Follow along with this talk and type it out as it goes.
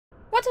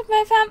What's up,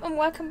 my fam, and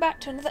welcome back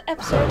to another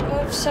episode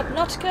of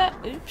Subnautica.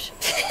 Oops.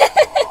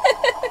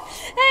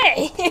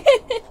 Hey!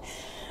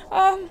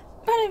 My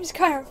name is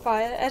Kyron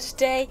Fire, and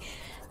today,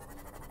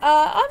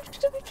 I'm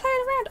just gonna be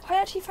playing around.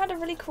 I actually found a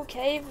really cool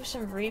cave with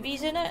some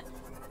rubies in it,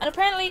 and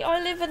apparently I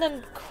live in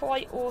a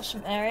quite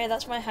awesome area.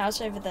 That's my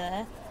house over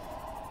there.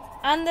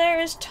 And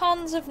there is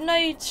tons of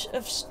nodes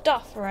of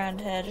stuff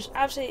around here, just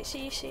absolutely, so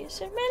you see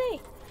so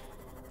many.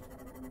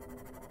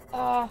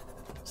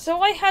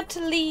 So I had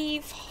to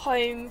leave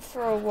home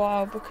for a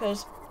while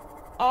because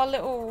our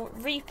little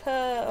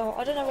Reaper, or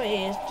I don't know what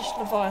he is, just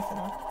Leviathan.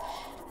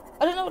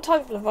 I don't know what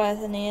type of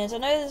Leviathan he is. I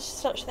know there's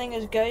such thing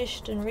as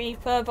Ghost and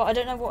Reaper, but I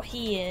don't know what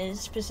he is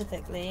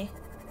specifically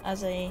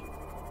as a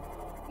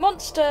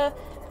monster.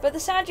 But the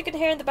sound you can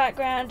hear in the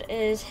background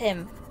is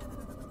him.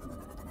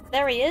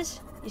 There he is.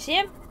 You see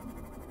him?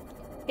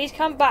 He's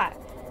come back.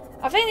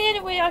 I think the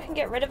only way I can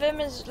get rid of him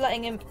is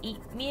letting him eat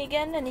me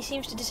again, and he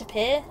seems to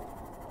disappear.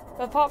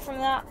 But apart from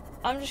that,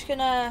 I'm just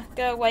gonna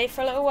go away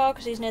for a little while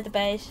because he's near the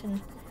base and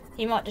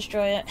he might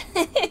destroy it.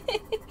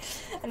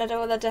 And I don't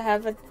want that to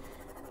happen.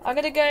 I'm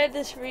gonna go to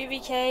this ruby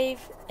cave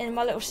in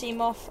my little sea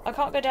moth. I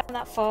can't go down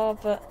that far,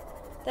 but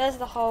there's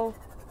the hole.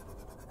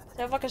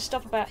 So if I can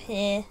stop about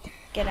here,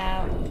 get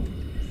out,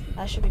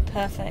 that should be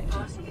perfect.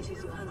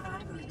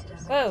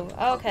 Whoa,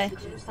 oh, okay.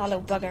 That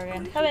little bugger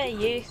again. Come here,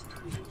 you.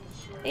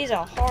 These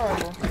are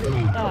horrible.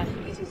 Die.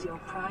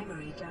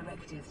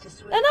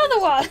 Another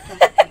one!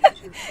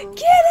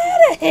 Get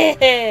out of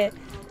here!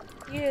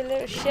 You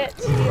little shit.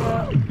 You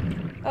are.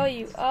 Oh,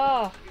 you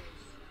are.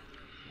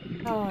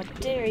 Oh,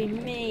 dearie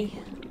me.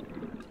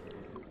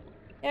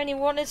 You only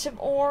wanted some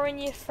ore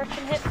and you're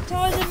freaking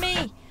hypnotising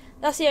me.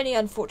 That's the only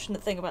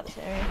unfortunate thing about this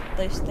area,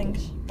 those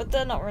things. But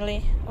they're not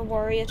really a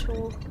worry at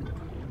all.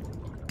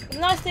 The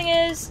nice thing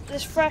is,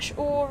 there's fresh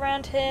ore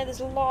around here, there's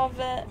a lot of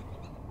it.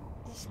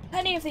 There's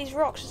plenty of these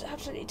rocks, there's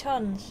absolutely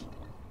tons.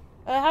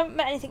 I haven't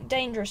met anything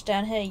dangerous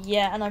down here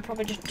yet, and I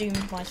probably just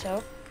doomed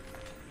myself.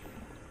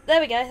 There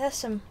we go, there's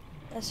some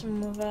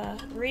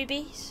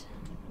rubies.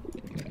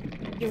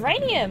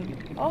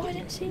 Uranium! Oh, I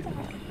didn't see that.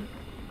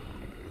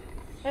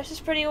 This is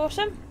pretty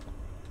awesome.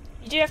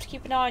 You do have to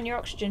keep an eye on your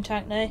oxygen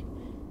tank though.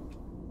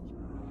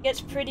 It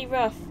gets pretty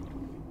rough.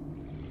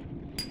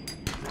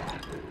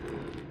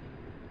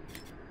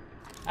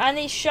 And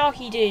these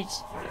sharky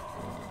dudes.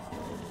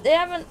 They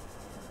haven't...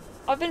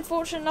 I've been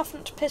fortunate enough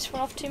not to piss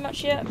one off too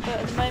much yet, but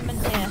at the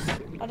moment, yeah.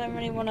 I don't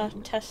really want to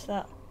test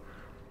that.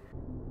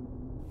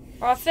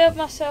 Right, I filled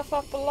myself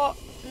up a lot.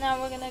 Now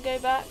we're going to go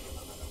back.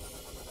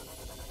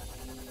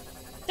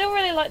 Still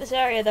really like this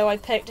area though I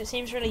picked. It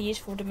seems really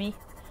useful to me.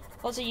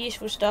 Lots of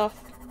useful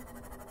stuff.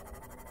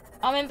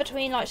 I'm in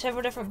between like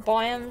several different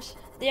biomes.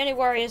 The only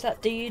worry is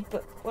that dude,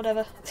 but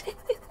whatever.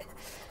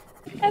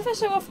 Ever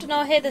so often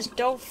I'll hear this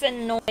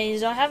dolphin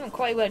noise. I haven't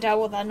quite worked out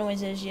what that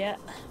noise is yet.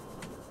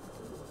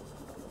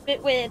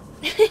 Bit weird.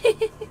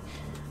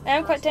 I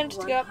am quite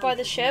tempted to go up by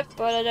the ship,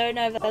 but I don't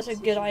know if that's a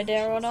good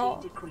idea or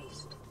not.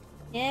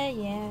 Yeah, I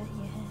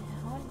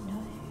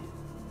know.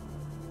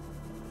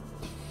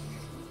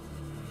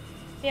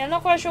 Yeah, I'm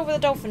not quite sure where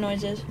the dolphin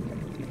noise is.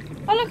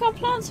 Oh look, our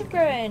plants have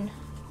grown!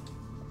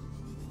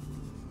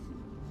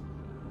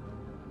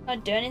 Can I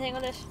do anything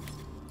with this?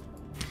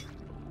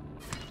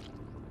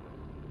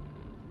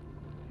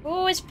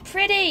 Oh, it's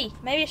pretty!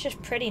 Maybe it's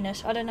just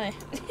prettiness, I don't know.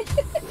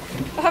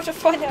 I'll have to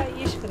find out a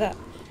use for that.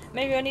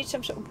 Maybe I need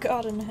some sort of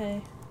garden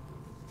hoe.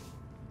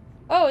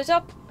 Oh, is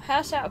our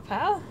house out of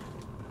power?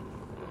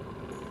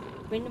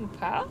 Random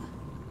power?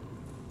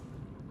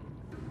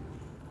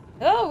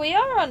 Oh, we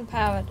are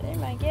unpowered. Oh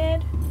my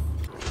god.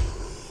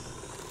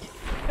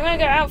 We're gonna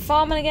go out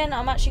farming again.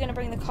 I'm actually gonna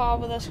bring the car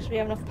with us because we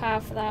have enough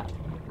power for that.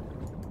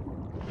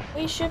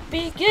 We should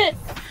be good.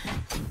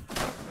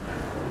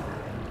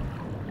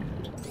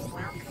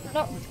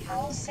 No.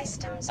 Oh,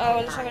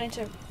 it looks like I need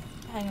to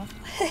hang on.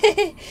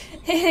 I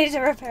need to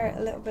repair it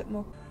a little bit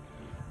more.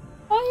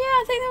 Oh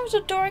yeah, I think there was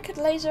a door I could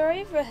laser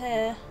over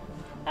here.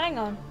 Hang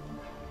on.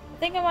 I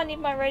think I might need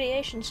my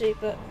radiation suit,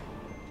 but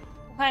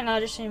hang on, I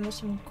just need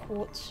some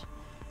quartz.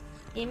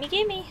 Gimme,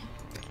 gimme.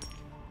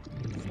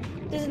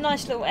 This is a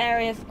nice little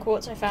area for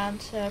quartz I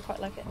found, so I quite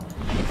like it.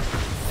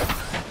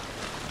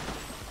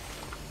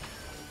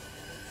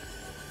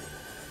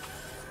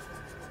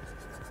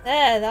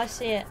 There, I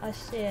see it, I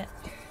see it.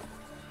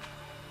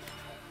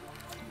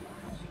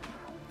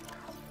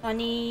 I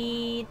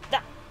need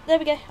that. There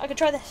we go, I can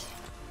try this.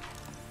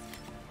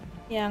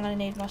 Yeah, I'm gonna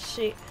need my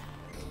suit.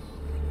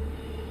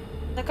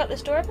 Can I cut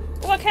this door open?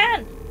 Oh, I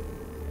can!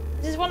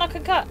 This is one I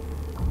can cut.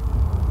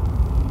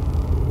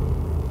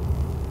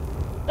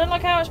 I don't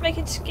like how it's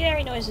making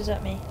scary noises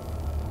at me.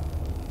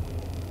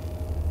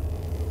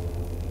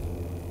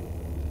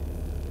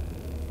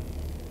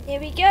 Here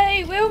we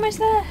go, we're almost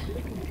there.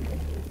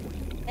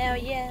 Oh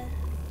yeah.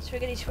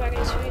 Swiggity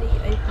swaggity swiggity.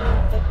 Open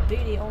up the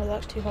booty. Oh,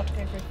 that's too hot to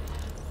go through.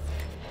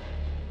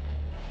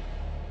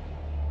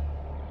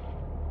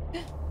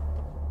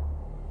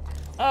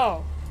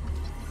 Oh.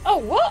 Oh,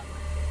 what?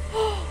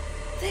 Oh,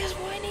 there's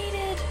what I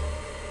needed.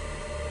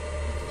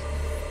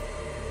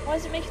 Why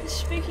is it making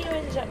spooky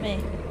noises at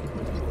me?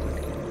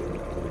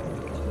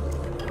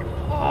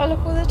 Oh,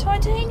 look all the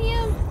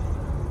titanium!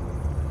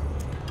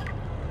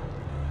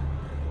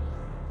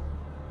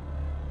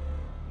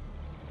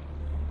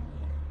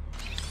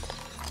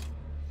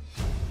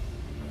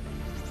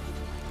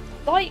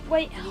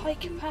 Lightweight, high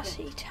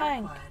capacity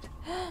tank.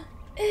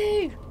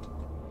 Ooh!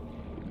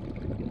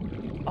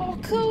 Oh,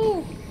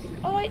 cool!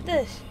 I like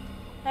this.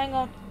 Hang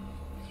on.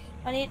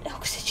 I need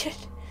oxygen.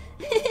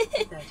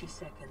 30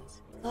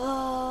 seconds.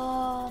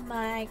 Oh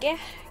my god.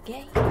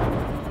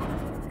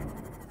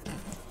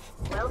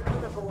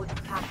 Welcome aboard,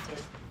 Captain.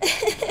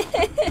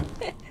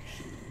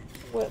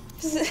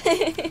 Whoops.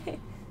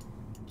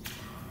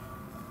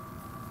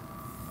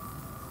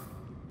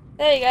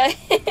 There you go.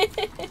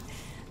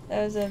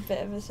 There was a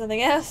bit of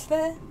something else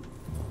there.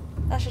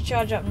 That should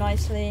charge up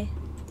nicely.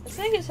 I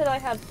think it said I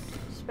had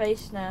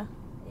space now.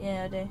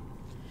 Yeah, I do.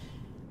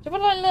 So what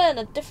did I learn?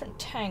 A different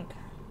tank.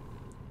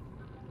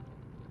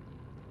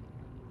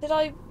 Did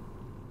I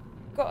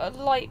got a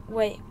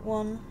lightweight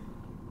one?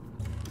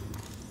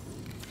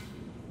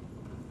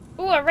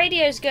 Oh, our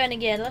radio's going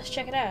again. Let's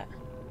check it out.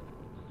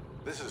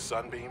 This is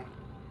Sunbeam.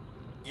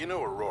 You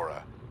know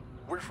Aurora.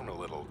 We're from a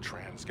little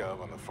transgov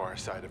on the far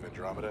side of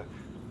Andromeda,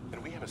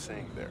 and we have a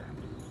saying there.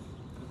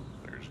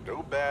 There's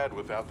no bad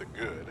without the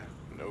good,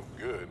 no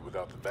good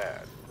without the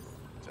bad.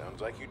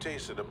 Sounds like you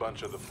tasted a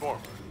bunch of the former,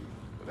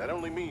 but that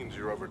only means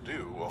you're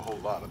overdue a whole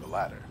lot of the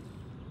latter.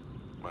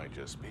 Might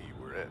just be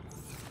we're in.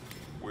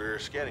 We're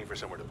scanning for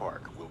somewhere to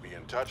park. We'll be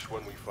in touch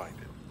when we find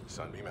it.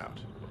 Sunbeam out.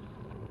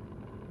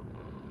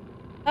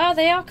 Oh,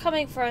 they are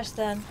coming for us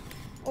then.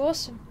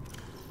 Awesome.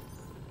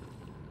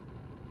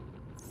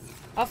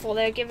 I thought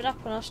they were giving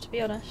up on us, to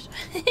be honest.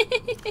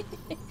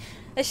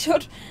 They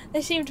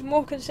seemed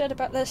more concerned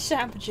about their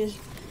sandwiches.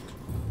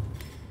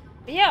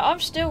 But yeah, I'm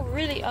still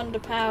really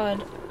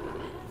underpowered.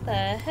 How the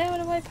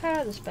hell do I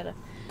power this better?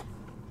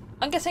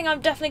 I'm guessing I'm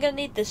definitely going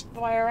to need this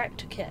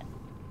bioreactor kit.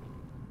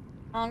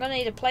 I'm going to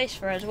need a place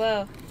for it as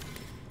well.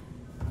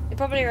 It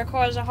probably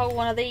requires a whole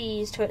one of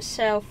these to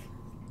itself.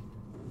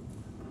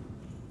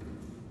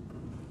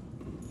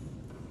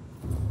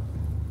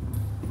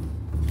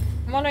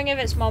 I'm wondering if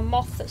it's my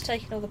moth that's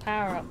taking all the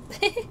power up.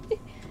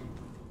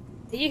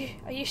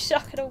 Are you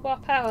sucking all my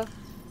power?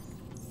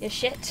 You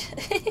shit.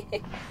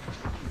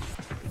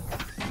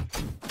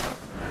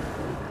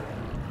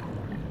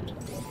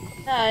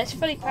 No, it's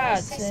fully powered.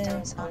 All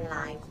systems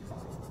online.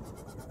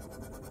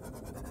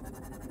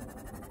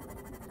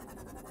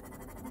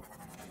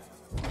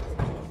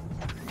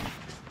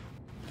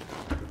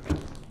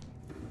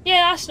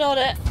 Yeah, that's not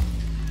it.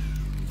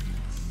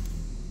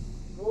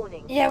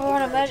 Warning. Yeah, we're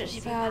on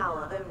emergency power.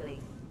 Power only.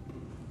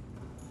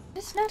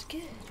 It's not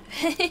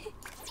good.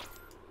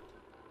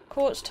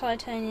 Quartz,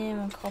 titanium,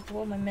 and copper.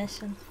 What am I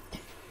missing?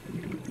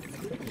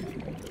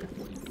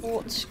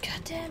 Quartz.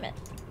 God damn it.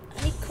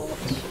 I need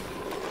quartz.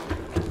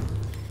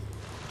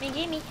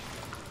 Gimme.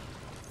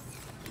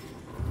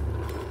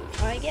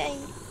 Try again.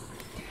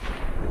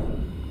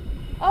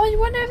 Oh, I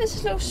wonder if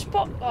it's a little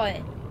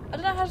spotlight. I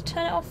don't know how to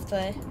turn it off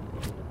though.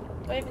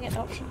 Do I even get an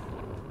option?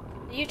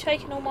 Are you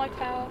taking all my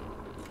power?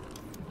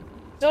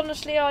 'Cause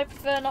honestly, I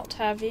prefer not to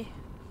have you.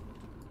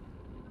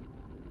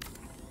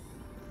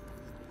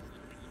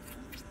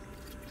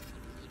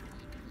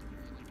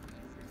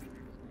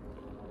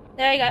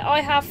 There you go.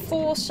 I have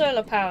 4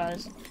 solar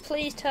powers.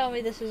 Please tell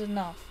me this is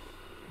enough.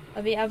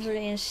 I'd be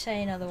absolutely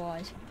insane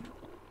otherwise.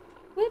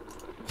 Whoop.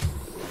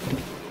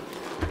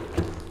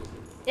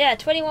 Yeah,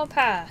 21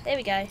 power. There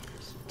we go.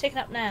 It's ticking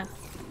up now.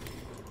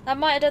 That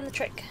might have done the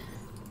trick.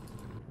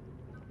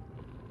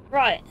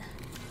 Right.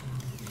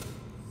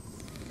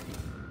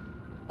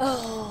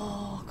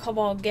 Oh, come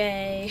on,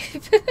 Gabe.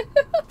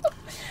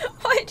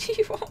 Why do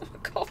you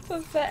want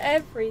copper for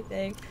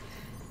everything?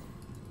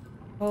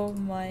 Oh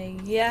my,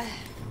 yeah.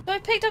 So I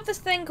picked up this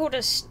thing called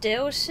a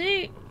still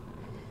suit.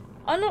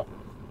 I'm not...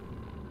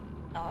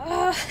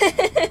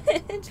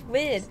 it's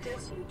weird. Still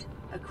suit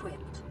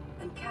equipped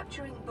and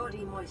capturing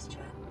body moisture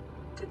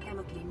to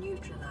chemically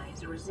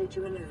neutralize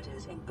residual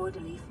odors in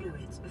bodily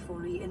fluids before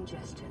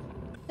re-ingestion.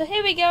 So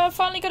here we go, I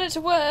finally got it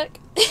to work.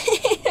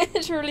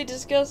 It's really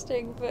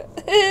disgusting, but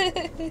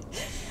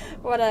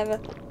whatever.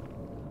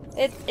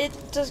 It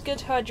does good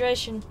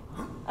hydration.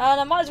 And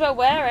I might as well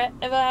wear it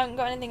if I haven't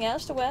got anything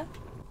else to wear.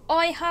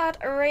 I had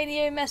a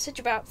radio message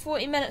about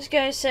 40 minutes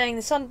ago saying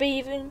the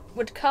Sunbeam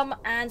would come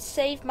and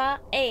save my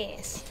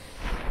ass.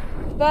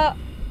 But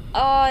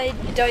I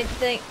don't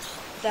think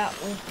that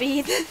will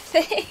be the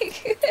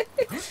thing.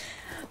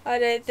 I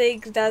don't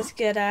think that's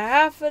gonna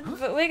happen,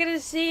 but we're gonna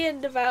see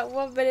in about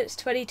 1 minute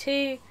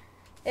 22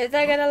 if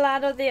they're gonna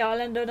land on the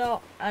island or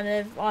not, and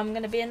if I'm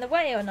gonna be in the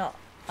way or not.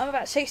 I'm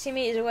about 60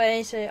 meters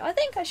away, so I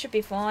think I should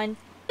be fine.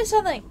 There's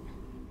something.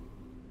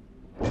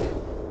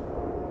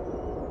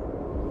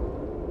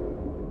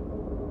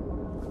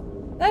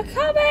 They're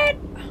coming!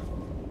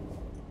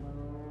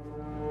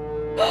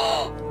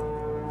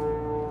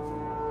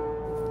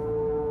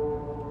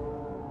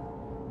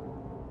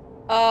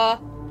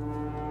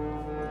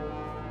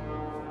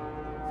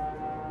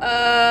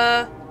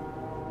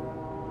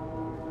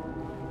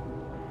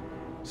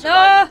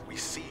 No! We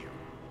see you.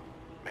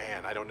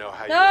 Man, I don't know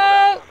how you No! held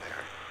out down there.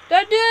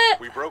 Don't do it!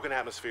 We broke an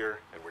atmosphere,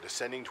 and we're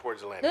descending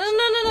towards the No, landing no,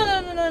 site. no,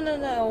 no, no, no, no,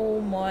 no.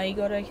 Oh my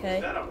god, okay.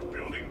 Is that a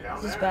building down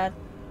This is there? bad.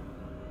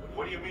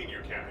 What do you mean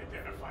you can't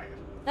identify it?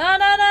 No,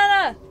 no, no,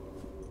 no!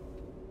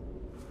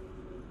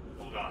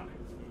 Hold on.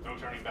 No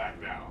turning back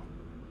now.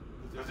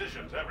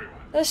 Positions, everyone.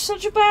 That's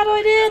such a bad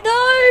idea.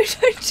 No,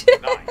 don't do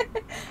 9,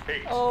 it.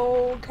 8.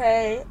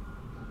 Okay.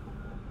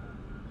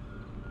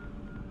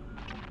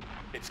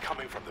 It's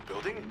coming from the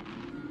building?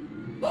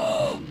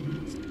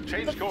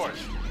 Change course.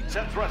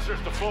 Set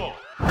thrusters to full.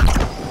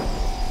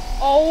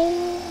 Oh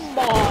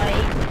my.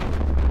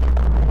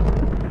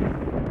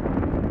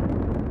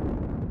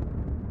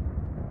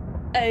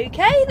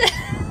 Okay then.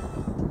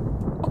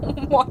 Oh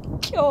my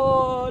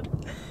god.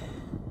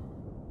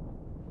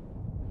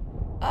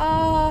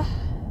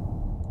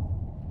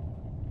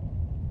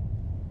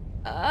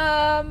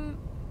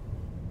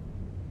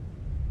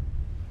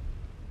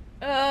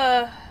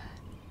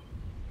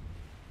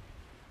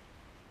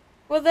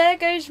 Well, there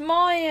goes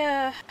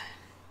my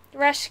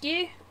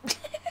rescue.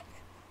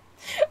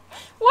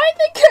 Why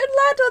they couldn't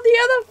land on the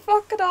other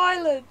fucking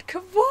island?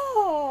 Come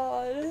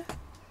on.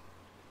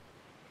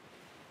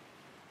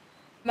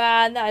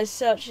 Man, that is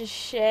such a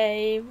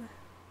shame.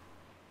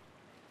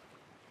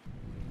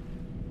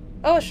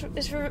 Oh,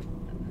 it's for...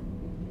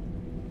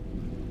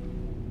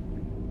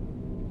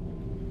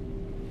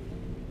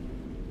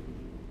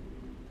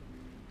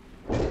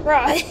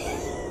 Right.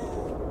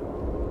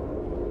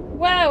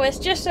 Wow, it's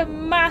just a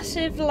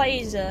massive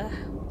laser.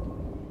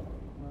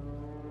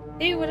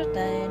 Who would have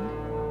known?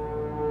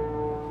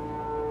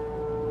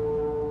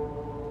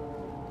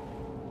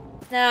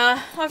 Nah,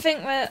 I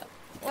think we're...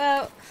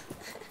 well...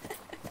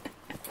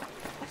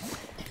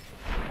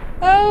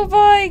 Oh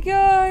my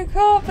god, I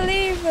can't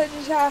believe that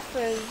just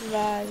happened,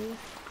 man.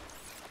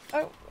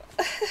 Oh.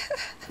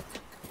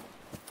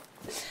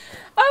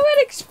 I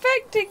wasn't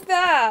expecting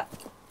that.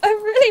 I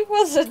really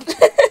wasn't.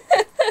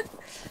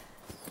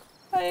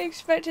 I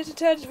expected to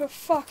turn into a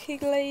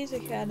fucking laser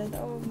cannon.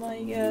 Oh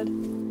my god.